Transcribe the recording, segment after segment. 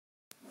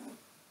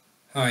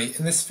Hi,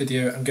 in this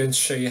video I'm going to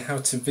show you how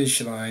to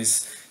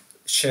visualize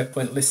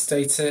SharePoint list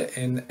data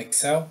in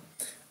Excel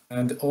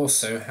and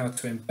also how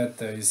to embed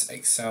those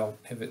Excel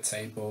pivot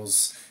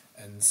tables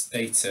and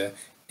data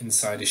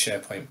inside a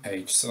SharePoint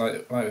page.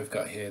 So like we've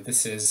got here,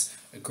 this is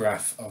a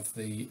graph of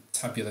the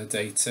tabular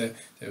data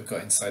that we've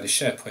got inside a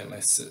SharePoint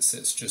list that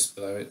sits just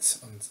below it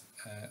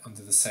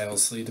under the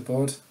sales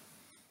leaderboard.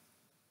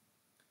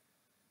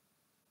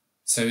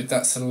 So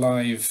that's a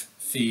live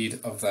feed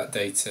of that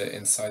data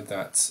inside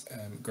that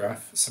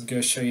graph. So I'm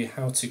going to show you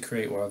how to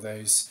create one of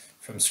those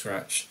from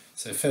scratch.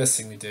 So the first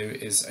thing we do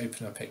is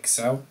open up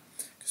Excel,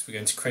 because we're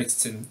going to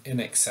create it in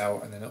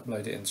Excel and then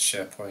upload it into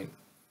SharePoint.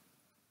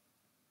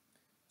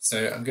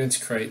 So I'm going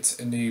to create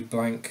a new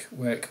blank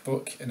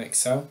workbook in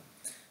Excel,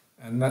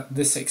 and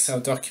this Excel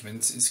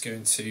document is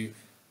going to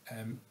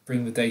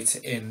bring the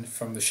data in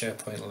from the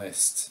SharePoint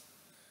list.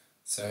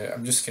 So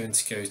I'm just going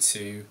to go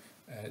to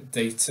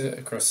data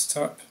across the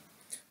top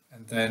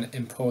and then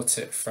import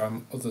it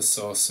from other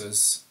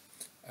sources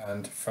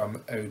and from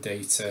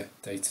OData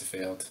data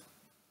field.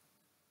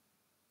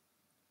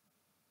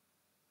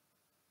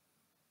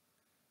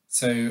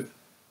 So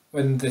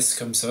when this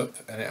comes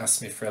up and it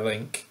asks me for a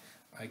link,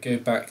 I go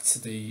back to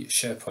the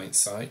SharePoint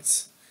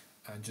site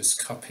and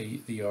just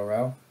copy the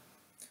URL.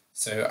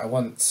 So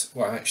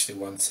what I actually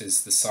want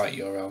is the site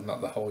URL, not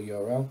the whole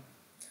URL.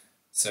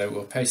 So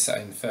we'll paste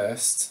that in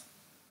first,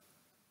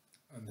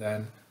 and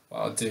then what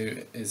I'll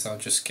do is I'll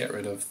just get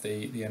rid of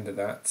the end of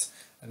that,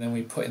 and then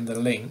we put in the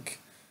link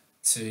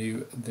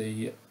to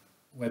the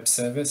web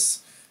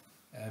service.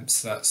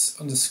 So that's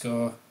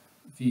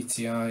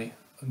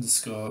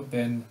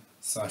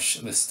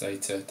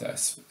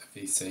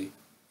 _VTI_bin/listdata.svc.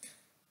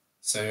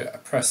 So I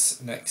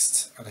press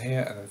next on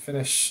here and then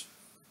finish.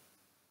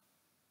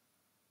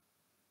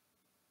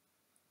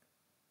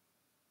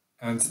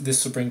 And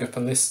this will bring up a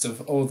list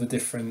of all the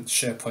different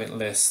SharePoint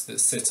lists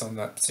that sit on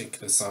that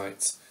particular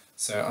site.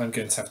 So I'm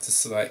going to have to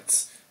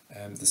select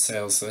the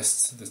sales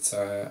list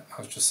that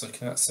I was just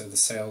looking at, so the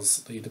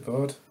sales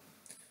leaderboard.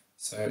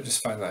 So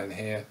just find that in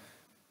here,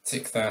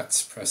 tick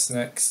that, press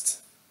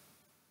next,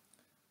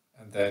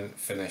 and then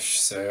finish.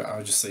 So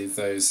I'll just leave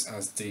those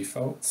as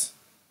default.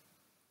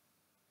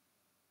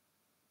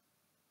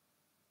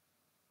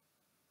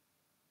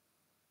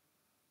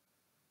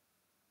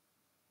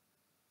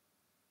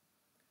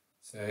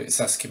 So it's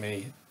asking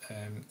me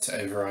to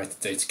overwrite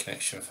the data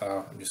connection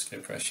file. I'm just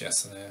going to press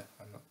yes on there.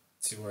 I'm not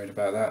too worried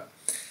about that.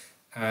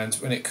 And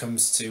when it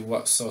comes to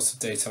what sort of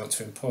data I want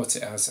to import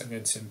it as, I'm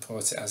going to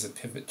import it as a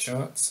pivot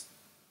chart.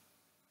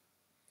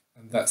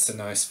 And that's a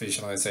nice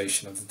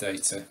visualization of the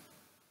data.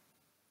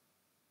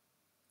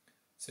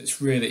 So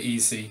it's really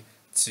easy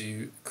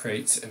to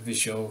create a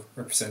visual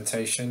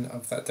representation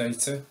of that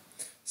data.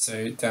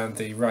 So down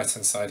the right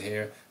hand side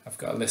here, I've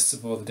got a list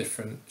of all the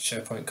different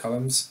SharePoint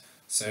columns.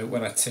 So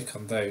when I tick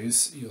on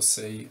those, you'll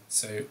see,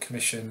 so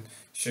commission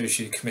shows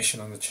you commission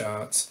on the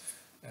chart,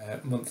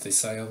 monthly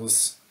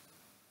sales,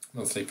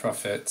 monthly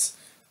profit,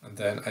 and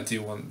then I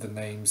do want the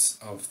names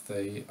of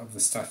the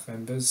staff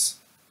members.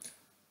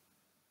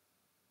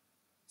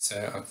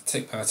 So I'll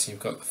tick that and you've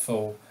got the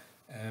full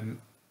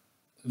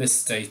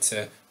list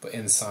data, but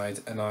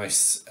inside a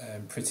nice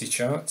pretty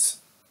chart.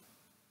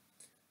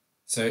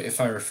 So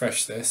if I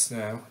refresh this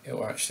now, it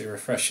will actually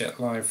refresh it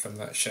live from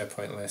that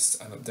SharePoint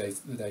list and update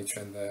the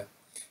data in there.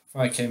 If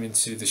I came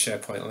into the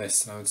SharePoint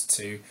list and I wanted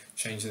to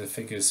change the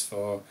figures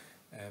for,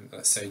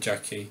 let's say,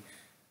 Jackie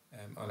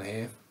on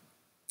here,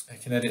 I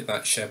can edit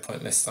that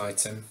SharePoint list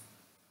item.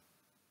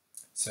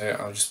 So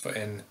I'll just put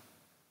in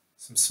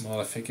some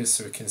smaller figures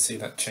so we can see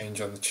that change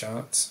on the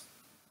chart.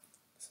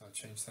 So I'll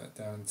change that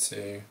down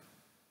to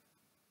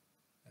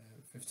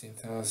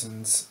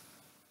 15,000,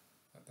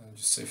 that down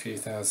just to a few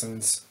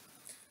thousand.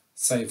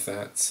 Save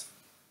that.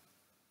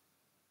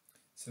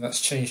 So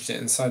that's changed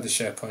it inside the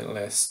SharePoint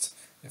list.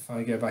 If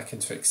I go back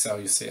into Excel,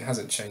 you'll see it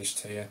hasn't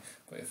changed here,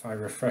 but if I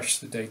refresh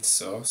the data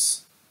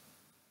source,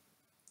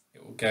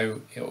 it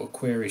will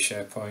query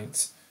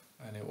SharePoint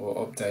and it will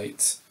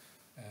update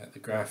the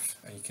graph,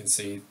 and you can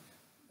see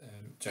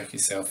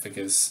Jackie's sale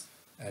figures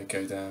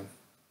go down.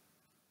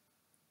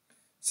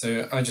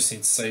 So I just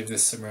need to save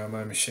this somewhere on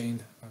my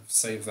machine. I've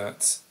saved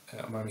that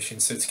on my machine.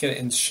 So to get it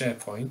into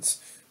SharePoint,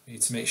 we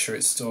need to make sure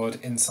it's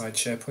stored inside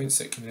SharePoint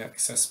so it can be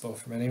accessible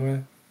from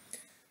anywhere.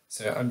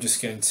 So I'm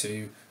just going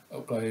to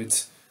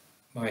upload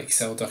my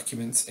Excel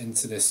documents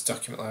into this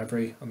document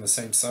library on the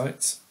same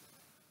site.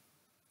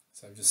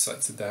 So I've just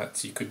selected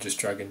that. You could just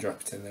drag and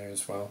drop it in there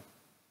as well.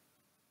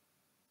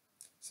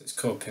 So it's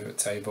called Pivot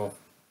Table.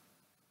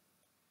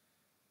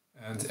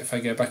 And if I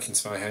go back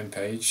into my home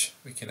page,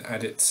 we can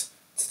add it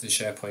to the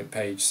SharePoint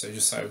page. So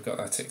just like we've got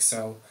that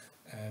Excel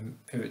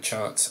pivot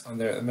chart on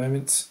there at the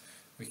moment,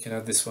 we can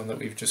add this one that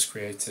we've just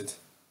created.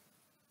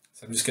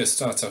 So I'm just going to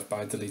start off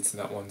by deleting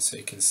that one so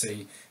you can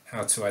see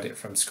how to add it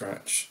from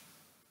scratch.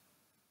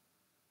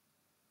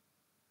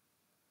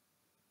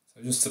 So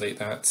I'll just delete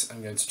that.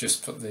 I'm going to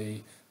just put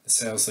the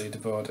sales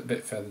leaderboard a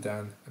bit further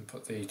down and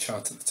put the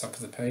chart at the top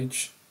of the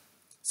page.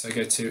 So I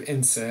go to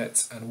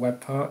Insert and Web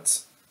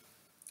Part,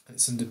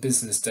 It's under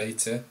business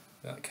data,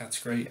 that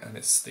category, and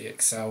it's the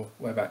Excel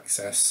web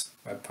access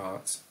web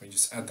part. We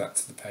just add that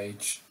to the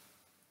page.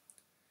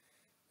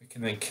 We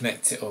can then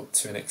connect it up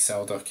to an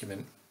Excel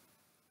document.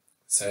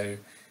 So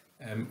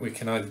we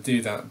can either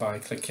do that by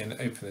clicking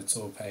open the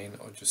tool pane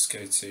or just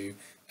go to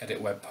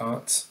edit web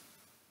part.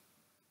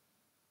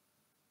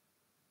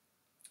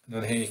 And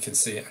then here you can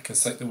see I can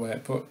select the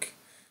workbook,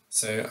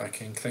 so I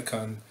can click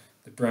on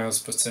the browse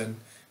button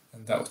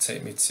and that will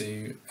take me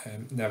to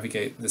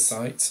navigate the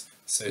site.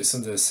 So it's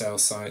under the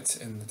sales site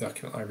in the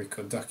document I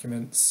record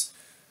documents.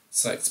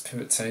 Select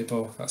pivot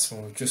table, that's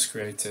one we've just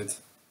created.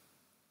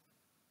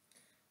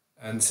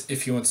 And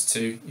if you wanted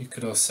to, you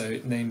could also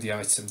name the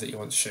item that you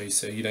want to show,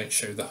 so you don't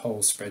show the whole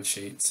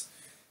spreadsheet.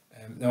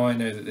 Now I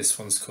know that this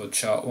one's called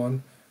chart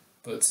 1,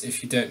 but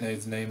if you don't know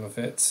the name of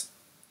it,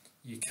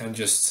 you can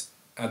just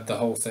add the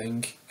whole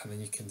thing, and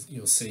then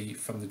you'll see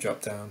from the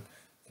drop down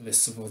the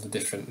list of all the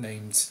different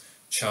named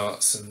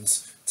charts and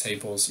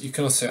tables. You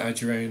can also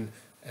add your own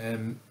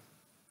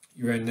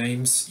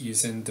names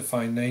using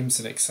defined names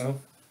in Excel.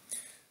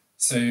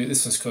 So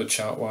this one's called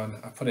chart 1.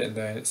 I put it in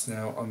there and it's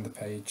now on the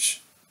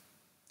page.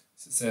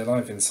 So it's there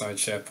live inside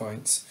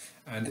SharePoint.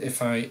 And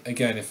if I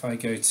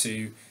go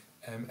to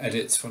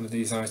edit one of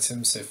these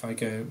items, so if I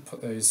go and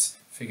put those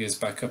figures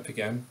back up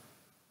again,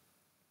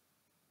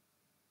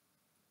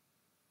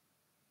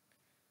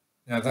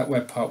 now that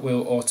web part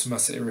will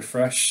automatically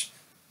refresh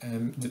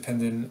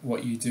depending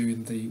what you do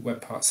in the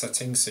web part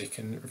settings, so you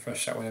can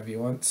refresh that whenever you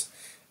want.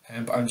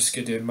 But I'm just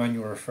going to do a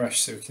manual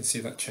refresh so we can see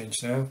that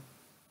change now.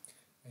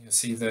 And you'll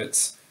see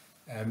that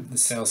the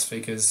sales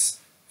figures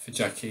for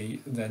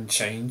Jackie then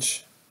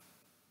change.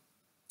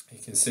 You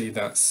can see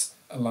that's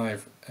a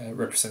live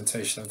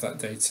representation of that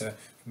data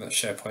from that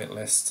SharePoint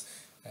list.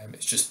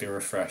 It's just been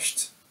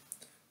refreshed.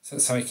 So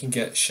that's how you can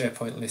get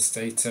SharePoint list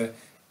data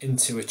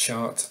into a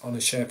chart on a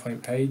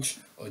SharePoint page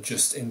or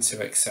just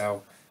into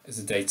Excel as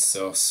a data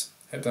source.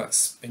 Hope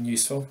that's been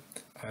useful,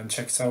 and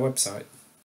check out our website.